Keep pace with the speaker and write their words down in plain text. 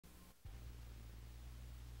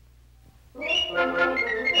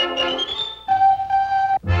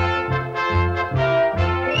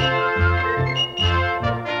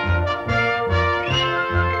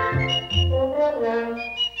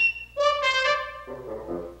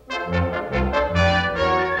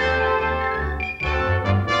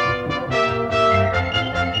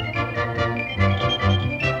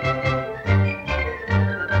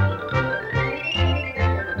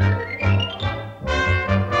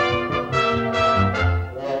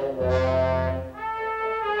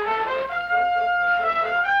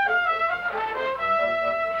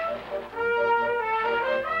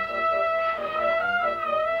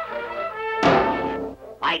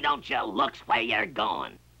Don't you look where you're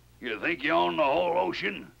going. You think you own the whole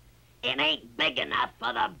ocean? It ain't big enough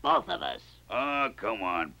for the both of us. Oh, come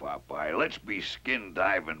on, Popeye. Let's be skin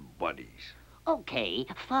diving buddies. Okay,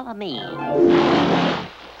 follow me.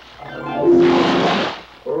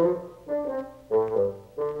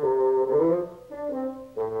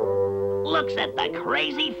 Looks at the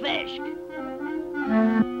crazy fish.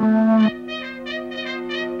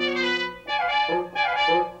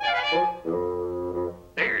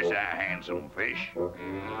 There's a handsome fish.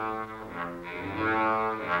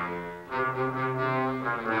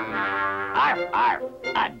 Arf, arf,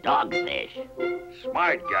 a dogfish.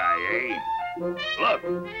 Smart guy, eh? Look.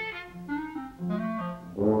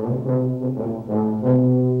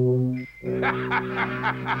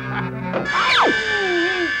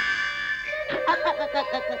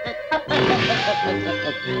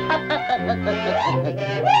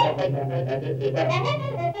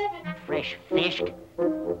 Fresh fish.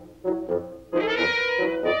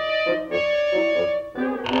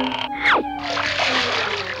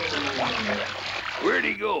 Where'd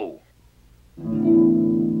he go?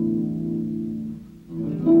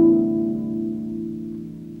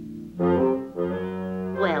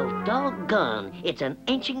 Well, doggone, it's an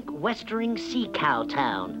ancient western sea cow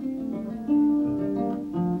town.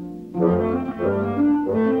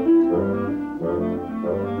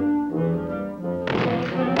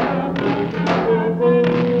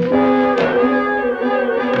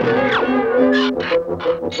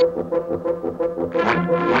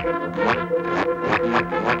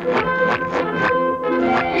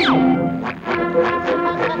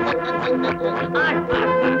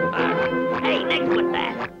 Hey, next with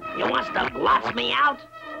that. You want to blotch me out?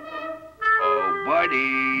 Oh,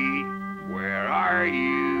 buddy, where are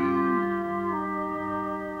you?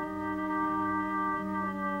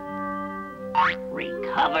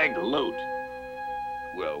 Recovered loot.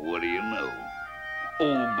 Well, what do you know?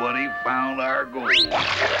 Old buddy found our gold.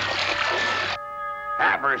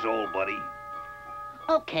 Halfers, old buddy.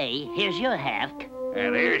 Okay, here's your half.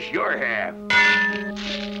 And here's your half.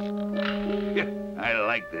 I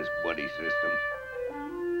like this buddy system.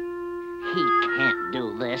 He can't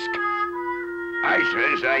do this. I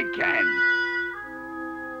says I can.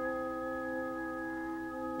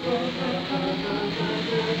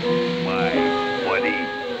 My buddy.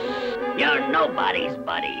 You're nobody's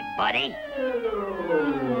buddy, buddy.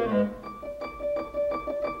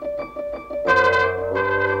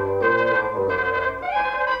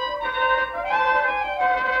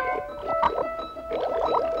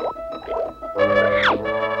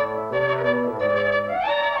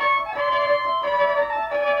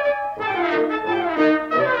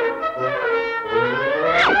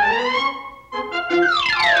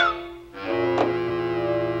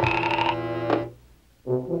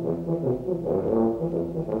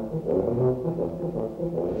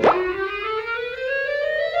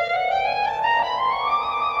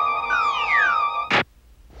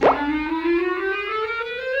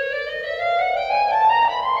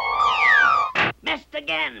 Missed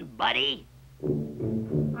again, buddy.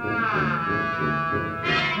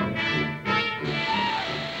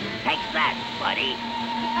 Take that, buddy.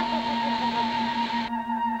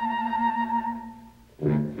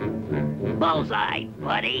 Bullseye,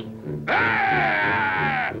 buddy.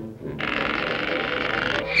 Ah!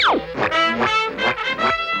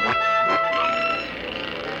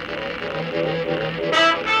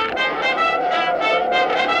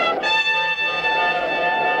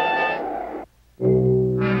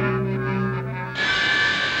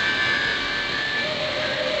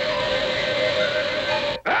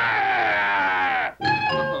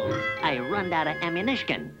 I run out of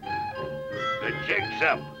ammunition. The jig's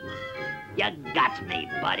up. You got me,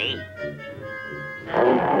 buddy.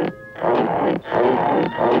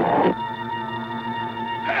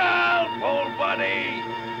 Help, old buddy.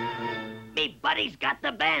 Me buddy's got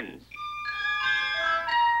the bends.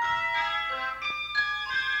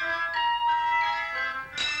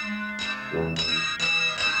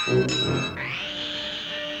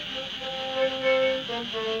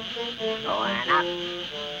 Going up.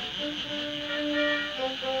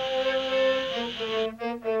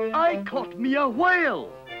 I caught me a whale.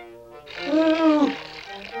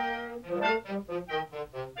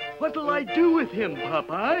 What'll I do with him,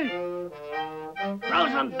 Popeye? Throws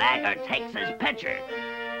him back or takes his picture.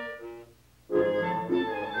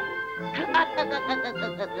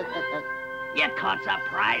 You caught a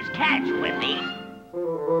prize catch with these.